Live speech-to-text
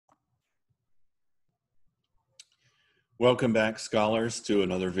Welcome back, scholars, to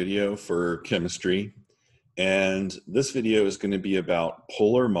another video for chemistry. And this video is going to be about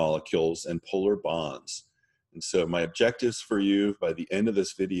polar molecules and polar bonds. And so my objectives for you by the end of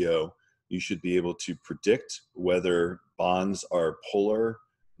this video, you should be able to predict whether bonds are polar,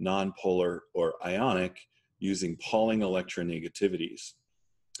 nonpolar, or ionic using Pauling electronegativities.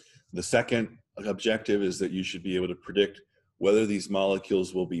 The second objective is that you should be able to predict whether these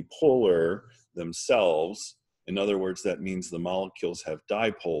molecules will be polar themselves. In other words, that means the molecules have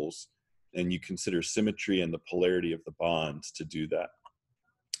dipoles, and you consider symmetry and the polarity of the bonds to do that.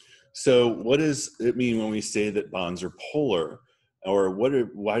 So what does it mean when we say that bonds are polar? Or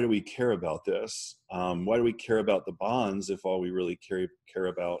why do we care about this? Why do we care about the bonds if all we really care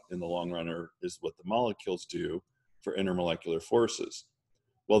about in the long run is what the molecules do for intermolecular forces?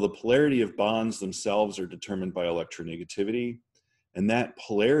 Well, the polarity of bonds themselves are determined by electronegativity, and that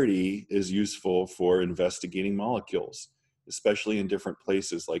polarity is useful for investigating molecules, especially in different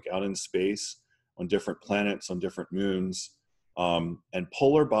places, like out in space, on different planets, on different moons. And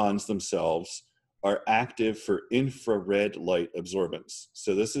polar bonds themselves are active for infrared light absorbance.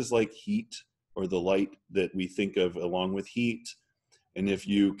 So this is like heat, or the light that we think of along with heat. And if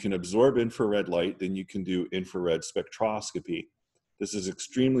you can absorb infrared light, then you can do infrared spectroscopy. This is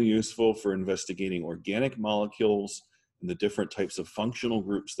extremely useful for investigating organic molecules and the different types of functional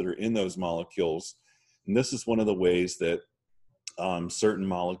groups that are in those molecules. And this is one of the ways that certain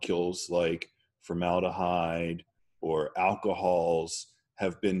molecules like formaldehyde or alcohols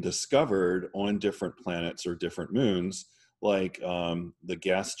have been discovered on different planets or different moons, like the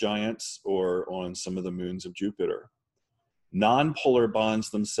gas giants or on some of the moons of Jupiter. Nonpolar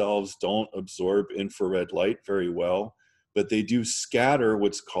bonds themselves don't absorb infrared light very well, but they do scatter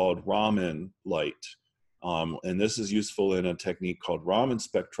what's called Raman light. And this is useful in a technique called Raman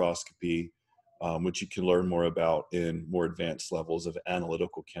spectroscopy, which you can learn more about in more advanced levels of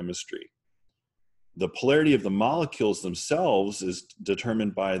analytical chemistry. The polarity of the molecules themselves is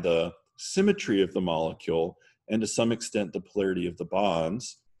determined by the symmetry of the molecule and to some extent the polarity of the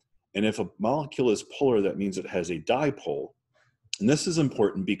bonds. And if a molecule is polar, that means it has a dipole. And this is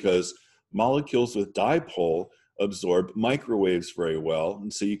important because molecules with dipole absorb microwaves very well,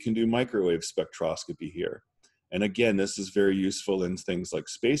 and so you can do microwave spectroscopy here. And again, this is very useful in things like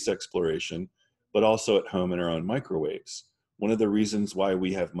space exploration, but also at home in our own microwaves. One of the reasons why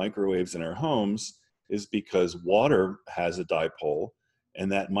we have microwaves in our homes is because water has a dipole,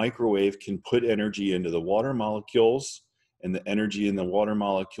 and that microwave can put energy into the water molecules, and the energy in the water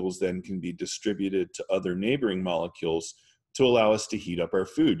molecules then can be distributed to other neighboring molecules to allow us to heat up our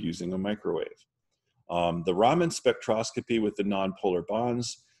food using a microwave. The Raman spectroscopy with the nonpolar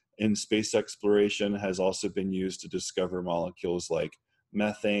bonds in space exploration has also been used to discover molecules like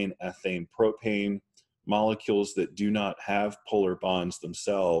methane, ethane, propane, molecules that do not have polar bonds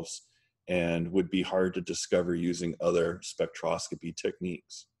themselves and would be hard to discover using other spectroscopy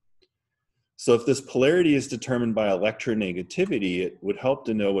techniques. So if this polarity is determined by electronegativity, it would help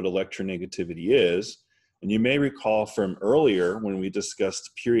to know what electronegativity is. And you may recall from earlier when we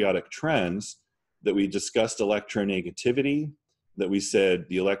discussed periodic trends that we discussed electronegativity, that we said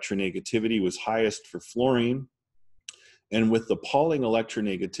the electronegativity was highest for fluorine. And with the Pauling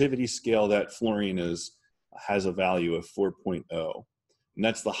electronegativity scale, that fluorine has a value of 4.0. And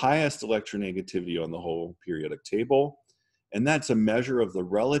that's the highest electronegativity on the whole periodic table. And that's a measure of the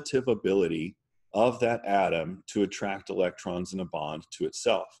relative ability of that atom to attract electrons in a bond to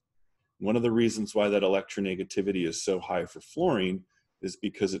itself. One of the reasons why that electronegativity is so high for fluorine is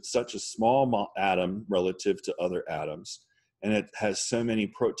because it's such a small atom relative to other atoms, and it has so many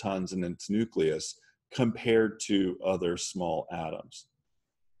protons in its nucleus compared to other small atoms.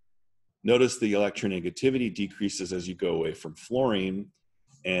 Notice the electronegativity decreases as you go away from fluorine,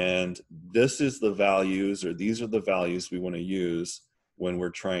 and this is the values, or these are the values we want to use when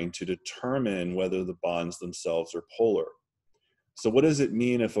we're trying to determine whether the bonds themselves are polar. So what does it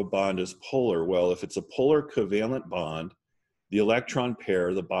mean if a bond is polar? Well, if it's a polar covalent bond, the electron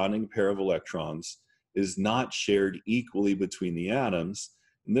pair, the bonding pair of electrons, is not shared equally between the atoms,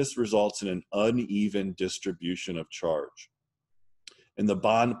 and this results in an uneven distribution of charge. And the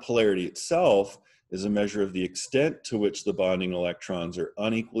bond polarity itself is a measure of the extent to which the bonding electrons are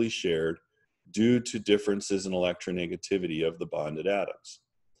unequally shared due to differences in electronegativity of the bonded atoms.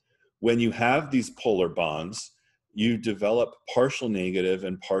 When you have these polar bonds, you develop partial negative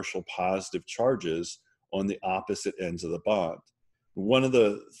and partial positive charges on the opposite ends of the bond. One of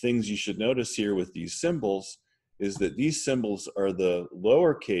the things you should notice here with these symbols is that these symbols are the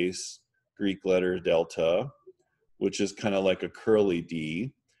lowercase Greek letter delta, which is kind of like a curly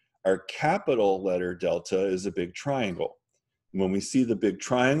D, Our capital letter delta is a big triangle. When we see the big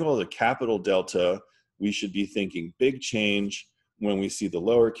triangle, the capital delta, we should be thinking big change. When we see the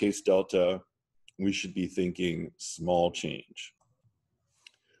lowercase delta, we should be thinking small change.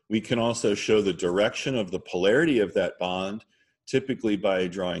 We can also show the direction of the polarity of that bond, typically by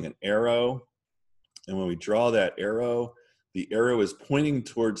drawing an arrow. And when we draw that arrow, the arrow is pointing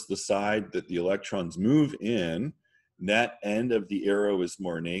towards the side that the electrons move in. That end of the arrow is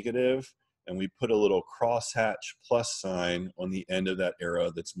more negative, and we put a little crosshatch plus sign on the end of that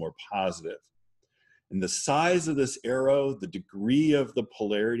arrow that's more positive. And the size of this arrow, the degree of the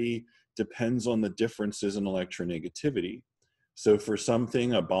polarity, depends on the differences in electronegativity. So for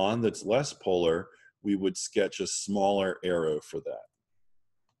something, a bond that's less polar, we would sketch a smaller arrow for that.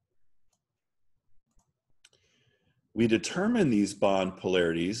 We determine these bond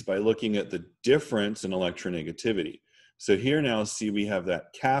polarities by looking at the difference in electronegativity. So here now, see, we have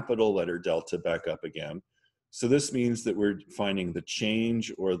that capital letter delta back up again. So this means that we're finding the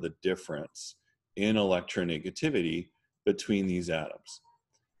change or the difference in electronegativity between these atoms.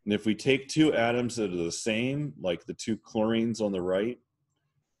 And if we take two atoms that are the same, like the two chlorines on the right,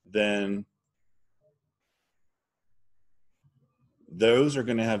 then those are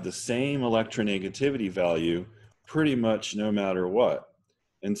going to have the same electronegativity value pretty much no matter what.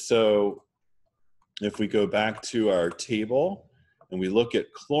 And so if we go back to our table and we look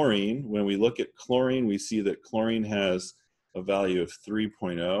at chlorine, when we look at chlorine, we see that chlorine has a value of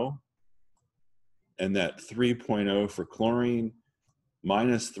 3.0, and that 3.0 for chlorine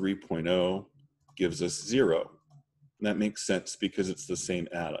minus 3.0 gives us 0. And that makes sense because it's the same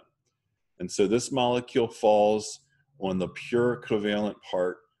atom. And so this molecule falls on the pure covalent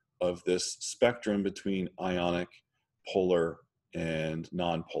part of this spectrum between ionic, polar, and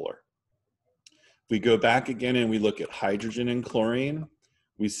nonpolar. If we go back again and we look at hydrogen and chlorine,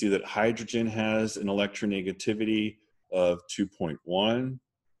 we see that hydrogen has an electronegativity of 2.1,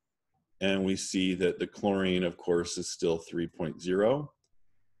 and we see that the chlorine, of course, is still 3.0.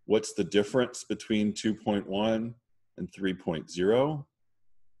 What's the difference between 2.1 and 3.0?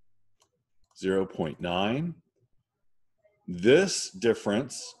 0.9. This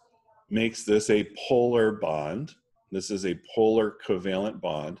difference makes this a polar bond. This is a polar covalent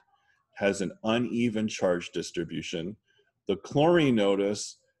bond, has an uneven charge distribution. The chlorine,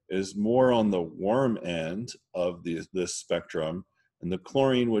 notice, is more on the warm end of this spectrum, and the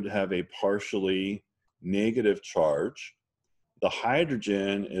chlorine would have a partially negative charge. The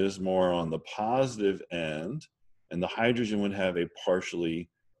hydrogen is more on the positive end, and the hydrogen would have a partially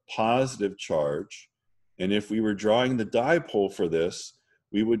positive charge. And if we were drawing the dipole for this,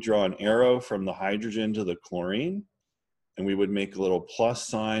 we would draw an arrow from the hydrogen to the chlorine, and we would make a little plus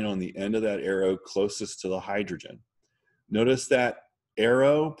sign on the end of that arrow closest to the hydrogen. Notice that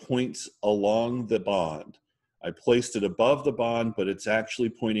arrow points along the bond. I placed it above the bond, but it's actually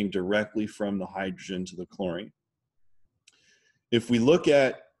pointing directly from the hydrogen to the chlorine. If we look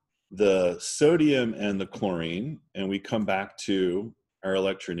at the sodium and the chlorine, and we come back to our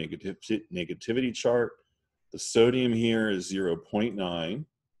electronegativity chart, the sodium here is 0.9, and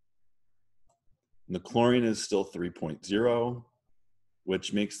the chlorine is still 3.0,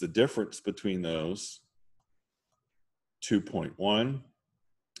 which makes the difference between those 2.1. And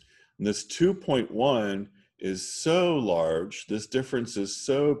this 2.1 is so large, this difference is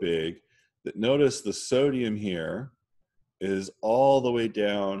so big, that notice the sodium here is all the way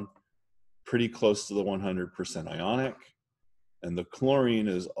down pretty close to the 100% ionic, and the chlorine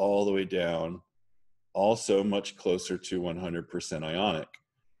is all the way down also much closer to 100% ionic.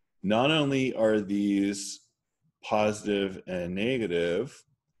 Not only are these positive and negative,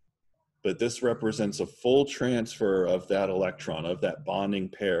 but this represents a full transfer of that electron, of that bonding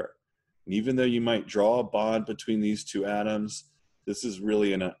pair. And even though you might draw a bond between these two atoms, this is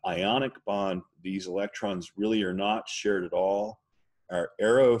really an ionic bond. These electrons really are not shared at all. Our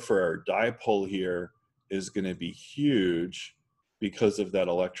arrow for our dipole here is going to be huge because of that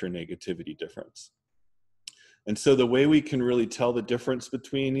electronegativity difference. And so the way we can really tell the difference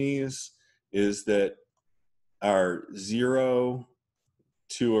between these is that our 0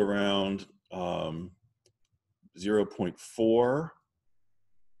 to around 0.4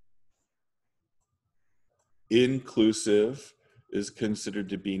 inclusive is considered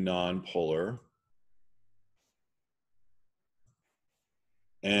to be nonpolar,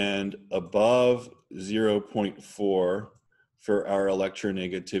 and above 0.4 for our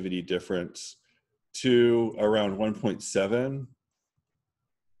electronegativity difference to around 1.7.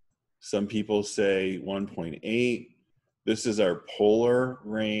 Some people say 1.8. This is our polar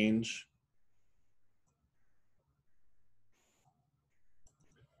range.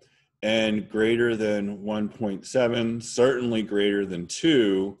 and greater than 1.7, certainly greater than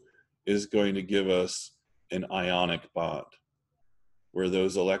 2, is going to give us an ionic bond, where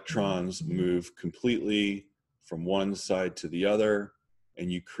those electrons move completely from one side to the other,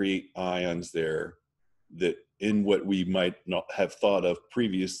 and you create ions there that in what we might not have thought of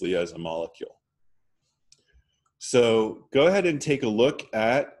previously as a molecule. So go ahead and take a look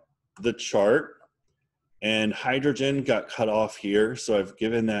at the chart, and hydrogen got cut off here, so I've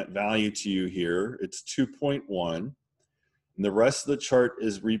given that value to you here. It's 2.1, and the rest of the chart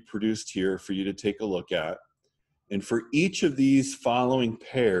is reproduced here for you to take a look at. And for each of these following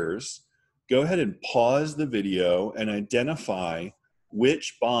pairs, go ahead and pause the video and identify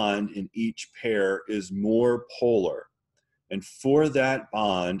which bond in each pair is more polar. And for that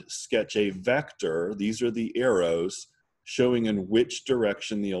bond, sketch a vector, these are the arrows, showing in which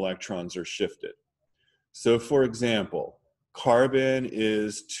direction the electrons are shifted. So for example, carbon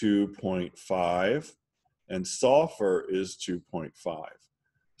is 2.5 and sulfur is 2.5.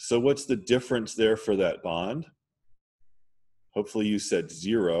 So what's the difference there for that bond? Hopefully you said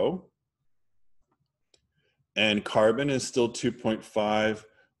 0. And carbon is still 2.5,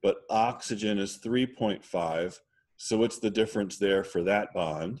 but oxygen is 3.5. So what's the difference there for that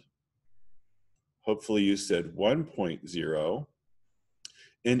bond? Hopefully you said 1.0.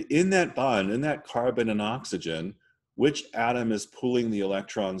 And in that bond, in that carbon and oxygen, which atom is pulling the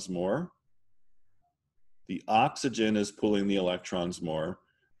electrons more? The oxygen is pulling the electrons more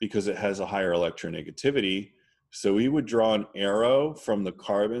because it has a higher electronegativity. So we would draw an arrow from the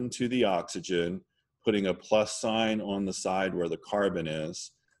carbon to the oxygen, putting a plus sign on the side where the carbon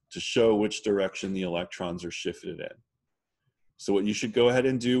is to show which direction the electrons are shifted in. So what you should go ahead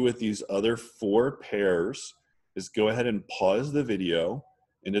and do with these other 4 pairs is go ahead and pause the video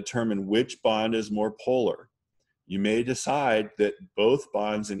and determine which bond is more polar. You may decide that both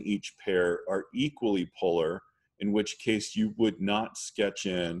bonds in each pair are equally polar, in which case you would not sketch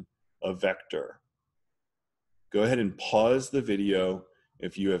in a vector. Go ahead and pause the video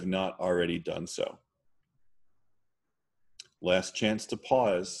if you have not already done so. Last chance to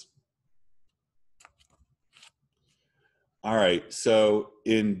pause. All right, so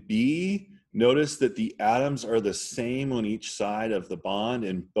in B, notice that the atoms are the same on each side of the bond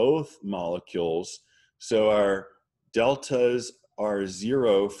in both molecules. So our deltas are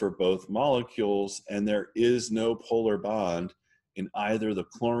 0 for both molecules, and there is no polar bond in either the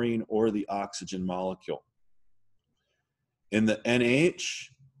chlorine or the oxygen molecule. In the NH,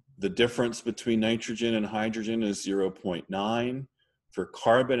 the difference between nitrogen and hydrogen is 0.9. For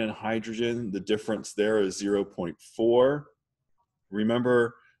carbon and hydrogen, the difference there is 0.4.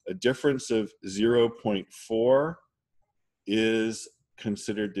 Remember, a difference of 0.4 is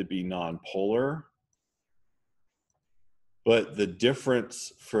considered to be nonpolar. But the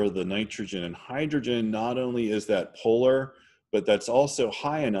difference for the nitrogen and hydrogen, not only is that polar, but that's also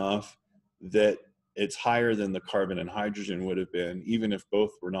high enough that it's higher than the carbon and hydrogen would have been, even if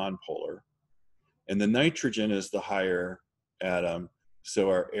both were nonpolar. And the nitrogen is the higher atom, so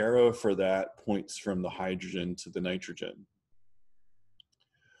our arrow for that points from the hydrogen to the nitrogen.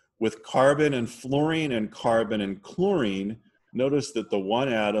 With carbon and fluorine and carbon and chlorine, notice that the one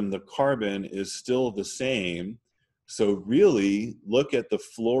atom, the carbon, is still the same. So really look at the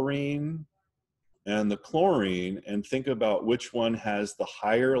fluorine and the chlorine and think about which one has the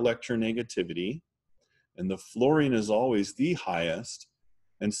higher electronegativity. And the fluorine is always the highest.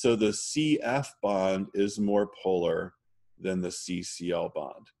 And so the CF bond is more polar than the CCl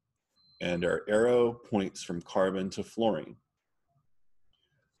bond. And our arrow points from carbon to fluorine.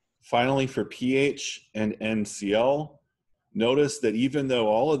 Finally, for pH and NCl, notice that even though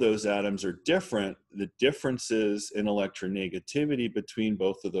all of those atoms are different, the differences in electronegativity between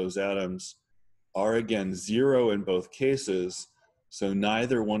both of those atoms are again 0 in both cases, so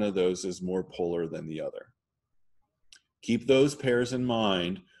neither one of those is more polar than the other. Keep those pairs in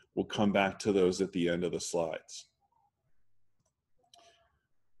mind. We'll come back to those at the end of the slides.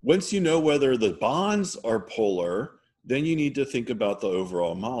 Once you know whether the bonds are polar, then you need to think about the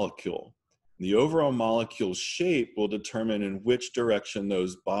overall molecule. The overall molecule's shape will determine in which direction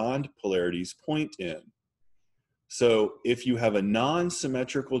those bond polarities point in. So if you have a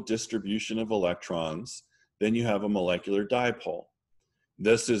non-symmetrical distribution of electrons, then you have a molecular dipole.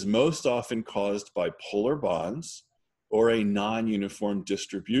 This is most often caused by polar bonds or a non-uniform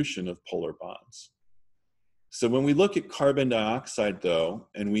distribution of polar bonds. So when we look at carbon dioxide though,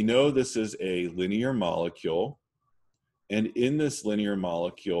 and we know this is a linear molecule, and in this linear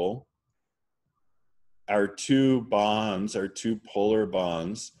molecule, our 2 bonds, our 2 polar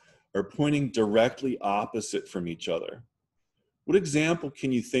bonds, are pointing directly opposite from each other, What example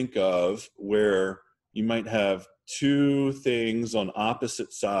can you think of where you might have two things on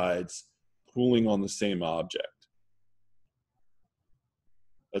opposite sides pulling on the same object?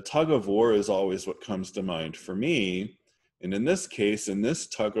 A tug of war is always what comes to mind for me. And in this case, in this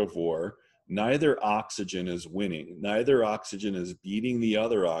tug of war, neither oxygen is winning. Neither oxygen is beating the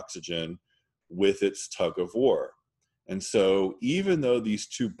other oxygen with its tug of war. And so even though these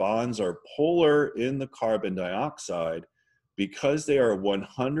two bonds are polar in the carbon dioxide, because they are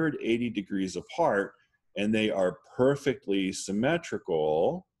 180 degrees apart and they are perfectly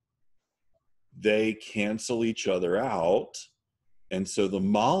symmetrical, they cancel each other out. And so the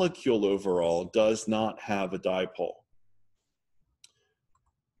molecule overall does not have a dipole.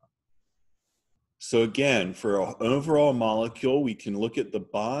 So again, for an overall molecule, we can look at the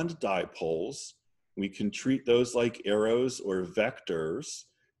bond dipoles. We can treat those like arrows or vectors,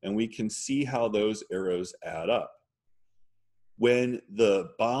 and we can see how those arrows add up. When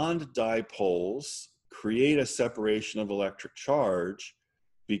the bond dipoles create a separation of electric charge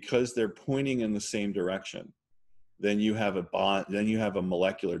because they're pointing in the same direction, then you have a bond, then you have a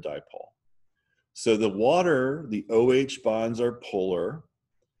molecular dipole. So the water, the OH bonds are polar.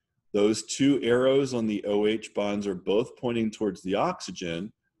 Those two arrows on the OH bonds are both pointing towards the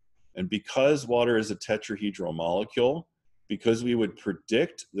oxygen. And because water is a tetrahedral molecule, because we would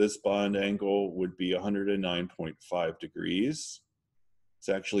predict this bond angle would be 109.5 degrees. It's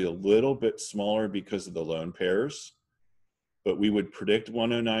actually a little bit smaller because of the lone pairs, but we would predict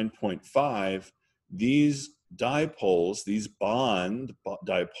 109.5. These dipoles, these bond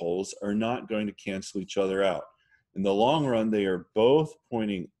dipoles, are not going to cancel each other out. In the long run, they are both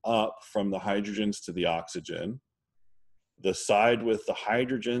pointing up from the hydrogens to the oxygen. The side with the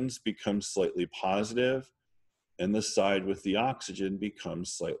hydrogens becomes slightly positive, and the side with the oxygen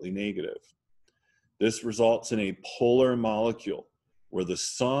becomes slightly negative. This results in a polar molecule where the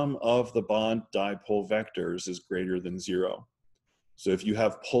sum of the bond dipole vectors is greater than 0. So if you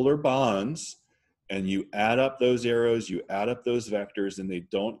have polar bonds and you add up those arrows, you add up those vectors, and they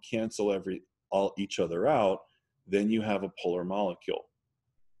don't cancel each other out, then you have a polar molecule.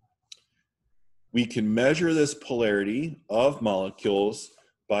 We can measure this polarity of molecules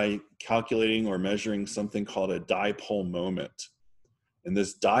by calculating or measuring something called a dipole moment. And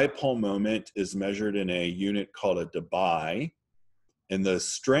this dipole moment is measured in a unit called a debye. And the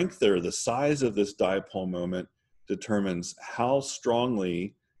strength or the size of this dipole moment determines how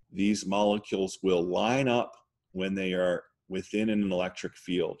strongly these molecules will line up when they are within an electric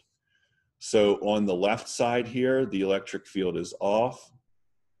field. So on the left side here, the electric field is off.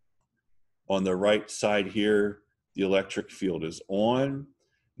 On the right side here, the electric field is on.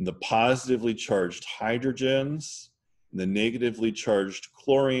 And the positively charged hydrogens and the negatively charged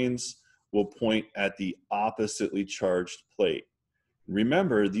chlorines will point at the oppositely charged plate.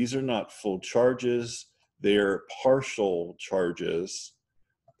 Remember, these are not full charges, they're partial charges,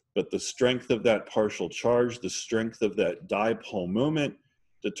 but the strength of that partial charge, the strength of that dipole moment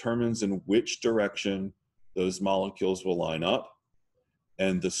determines in which direction those molecules will line up.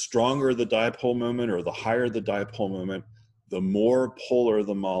 And the stronger the dipole moment or the higher the dipole moment, the more polar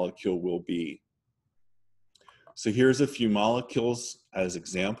the molecule will be. So here's a few molecules as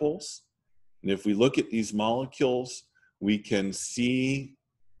examples. And if we look at these molecules, we can see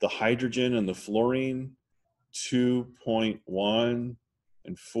the hydrogen and the fluorine, 2.1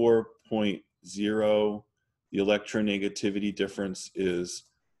 and 4.0. The electronegativity difference is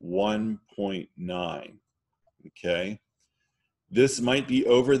 1.9, okay? This might be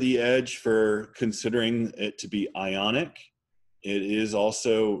over the edge for considering it to be ionic. It is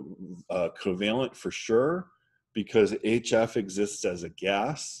also covalent for sure because HF exists as a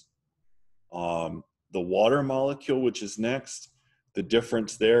gas. The water molecule, which is next, the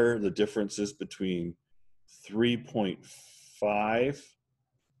difference there, the difference is between 3.5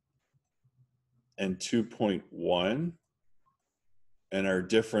 and 2.1. And our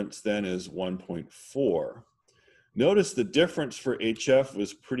difference then is 1.4. Notice the difference for HF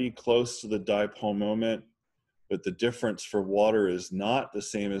was pretty close to the dipole moment, but the difference for water is not the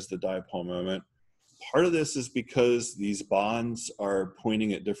same as the dipole moment. Part of this is because these bonds are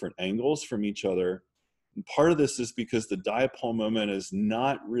pointing at different angles from each other. And part of this is because the dipole moment is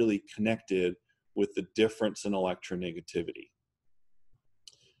not really connected with the difference in electronegativity.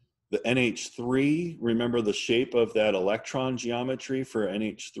 The NH3, remember the shape of that electron geometry for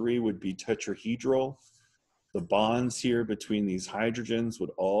NH3 would be tetrahedral. The bonds here between these hydrogens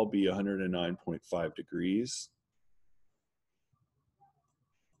would all be 109.5 degrees.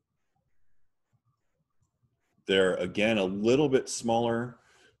 They're, again, a little bit smaller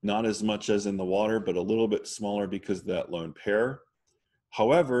not as much as in the water, but a little bit smaller because of that lone pair.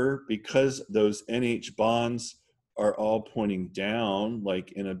 However, because those NH bonds are all pointing down,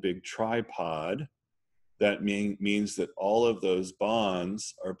 like in a big tripod, that means that all of those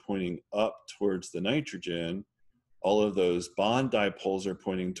bonds are pointing up towards the nitrogen. All of those bond dipoles are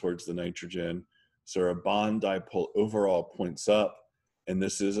pointing towards the nitrogen. So our bond dipole overall points up, and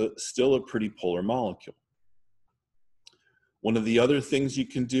this is still a pretty polar molecule. One of the other things you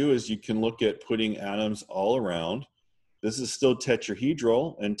can do is you can look at putting atoms all around. This is still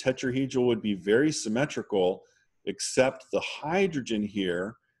tetrahedral, and tetrahedral would be very symmetrical, except the hydrogen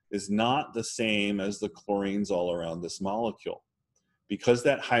here is not the same as the chlorines all around this molecule. Because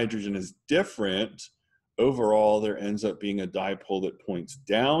that hydrogen is different, overall there ends up being a dipole that points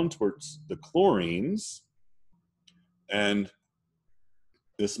down towards the chlorines, and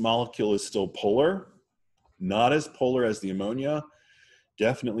this molecule is still polar, not as polar as the ammonia,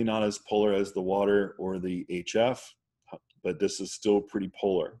 definitely not as polar as the water or the HF, but this is still pretty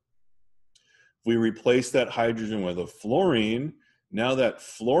polar. If we replace that hydrogen with a fluorine, now that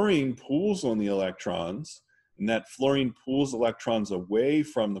fluorine pulls on the electrons, and that fluorine pulls electrons away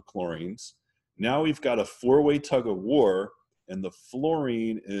from the chlorines. Now we've got a four-way tug of war, and the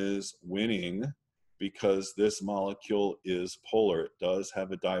fluorine is winning because this molecule is polar. It does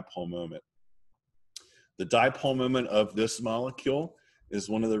have a dipole moment. The dipole moment of this molecule is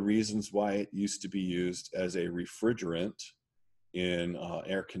one of the reasons why it used to be used as a refrigerant in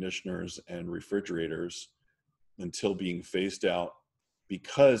air conditioners and refrigerators until being phased out,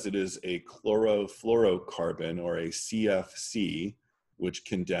 because it is a chlorofluorocarbon, or a CFC, which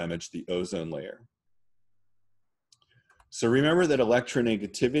can damage the ozone layer. So remember that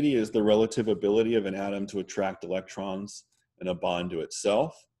electronegativity is the relative ability of an atom to attract electrons in a bond to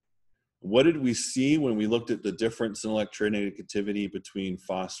itself. What did we see when we looked at the difference in electronegativity between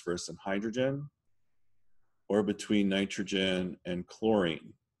phosphorus and hydrogen, or between nitrogen and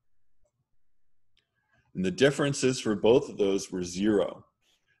chlorine? And the differences for both of those were 0.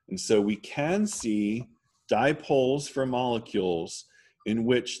 And so we can see dipoles for molecules in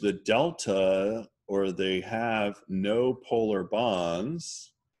which the delta, or they have no polar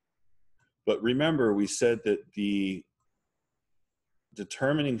bonds. But remember, we said that the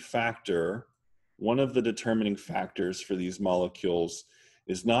determining factor, one of the determining factors for these molecules,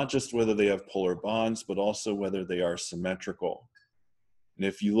 is not just whether they have polar bonds, but also whether they are symmetrical. And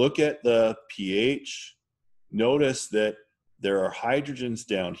if you look at the pH, notice that there are hydrogens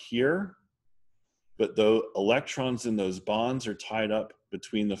down here, but the electrons in those bonds are tied up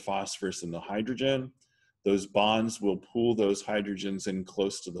between the phosphorus and the hydrogen. Those bonds will pull those hydrogens in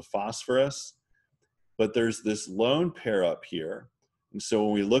close to the phosphorus. But there's this lone pair up here. And so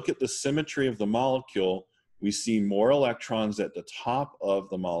when we look at the symmetry of the molecule, we see more electrons at the top of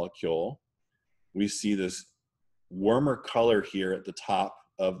the molecule. We see this warmer color here at the top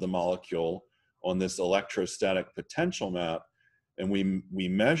of the molecule on this electrostatic potential map, and we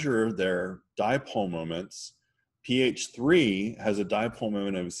measure their dipole moments. pH 3 has a dipole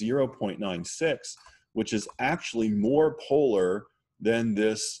moment of 0.96, which is actually more polar than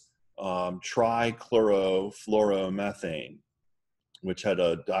this trichlorofluoromethane, which had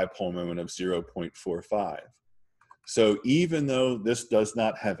a dipole moment of 0.45. So even though this does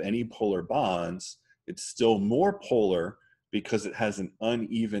not have any polar bonds, it's still more polar because it has an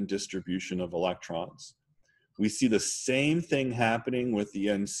uneven distribution of electrons. We see the same thing happening with the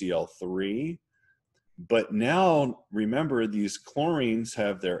NCl3, but now remember, these chlorines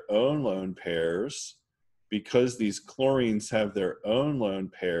have their own lone pairs. Because these chlorines have their own lone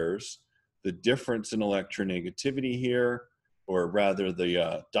pairs, the difference in electronegativity here, or rather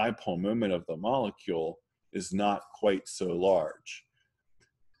the dipole moment of the molecule, is not quite so large.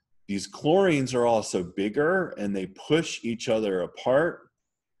 These chlorines are also bigger, and they push each other apart.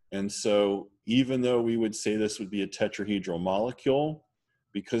 And so even though we would say this would be a tetrahedral molecule,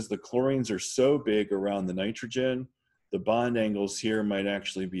 because the chlorines are so big around the nitrogen, the bond angles here might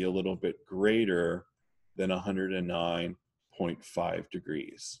actually be a little bit greater than 109.5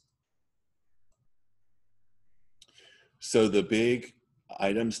 degrees. So the big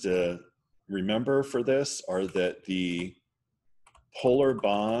items to remember for this are that the polar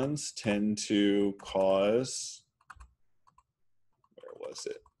bonds tend to cause, where was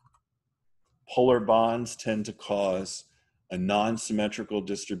it? Polar bonds tend to cause a non-symmetrical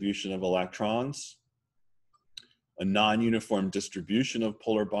distribution of electrons. A non-uniform distribution of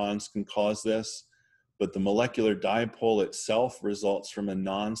polar bonds can cause this, but the molecular dipole itself results from a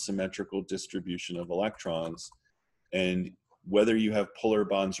non-symmetrical distribution of electrons. And whether you have polar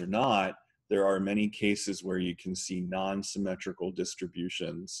bonds or not, there are many cases where you can see non-symmetrical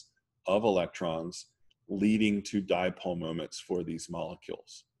distributions of electrons leading to dipole moments for these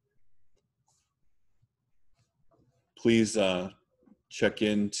molecules. Please check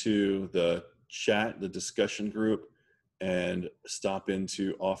into the chat, the discussion group, and stop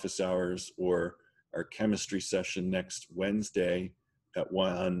into office hours or our chemistry session next Wednesday at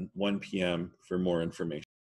 1 p.m. for more information.